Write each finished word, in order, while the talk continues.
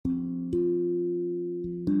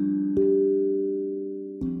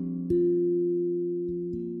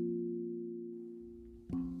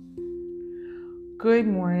Good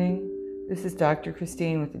morning. This is Dr.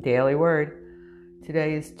 Christine with the Daily Word.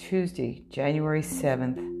 Today is Tuesday, January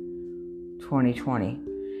 7th, 2020.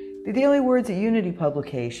 The Daily Word's a Unity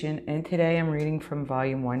publication, and today I'm reading from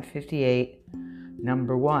volume 158,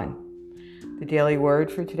 number 1. The Daily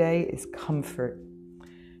Word for today is comfort,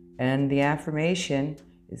 and the affirmation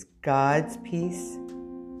is God's peace,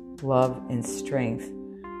 love, and strength,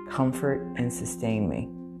 comfort and sustain me.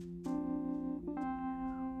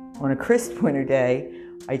 On a crisp winter day,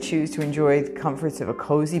 I choose to enjoy the comforts of a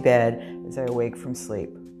cozy bed as I awake from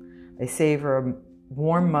sleep. I savor a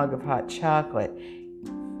warm mug of hot chocolate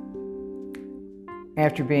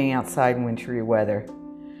after being outside in wintry weather,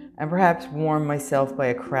 and perhaps warm myself by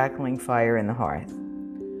a crackling fire in the hearth.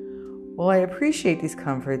 While I appreciate these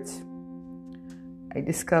comforts, I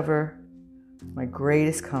discover my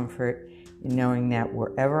greatest comfort in knowing that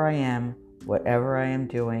wherever I am, whatever I am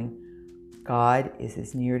doing, God is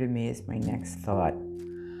as near to me as my next thought.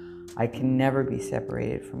 I can never be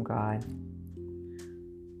separated from God.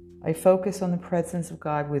 I focus on the presence of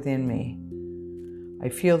God within me. I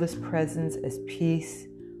feel this presence as peace,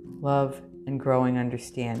 love, and growing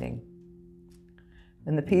understanding.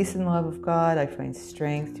 In the peace and love of God, I find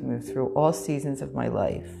strength to move through all seasons of my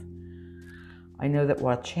life. I know that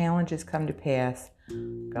while challenges come to pass,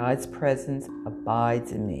 God's presence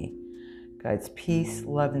abides in me. God's peace,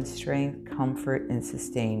 love, and strength comfort and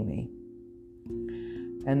sustain me.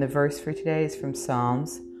 And the verse for today is from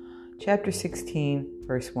Psalms, chapter 16,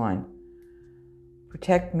 verse 1.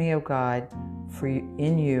 Protect me, O God, for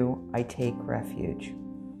in you I take refuge.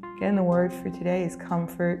 Again, the word for today is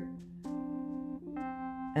comfort,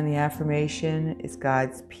 and the affirmation is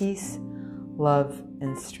God's peace, love,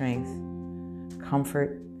 and strength,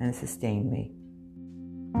 comfort, and sustain me.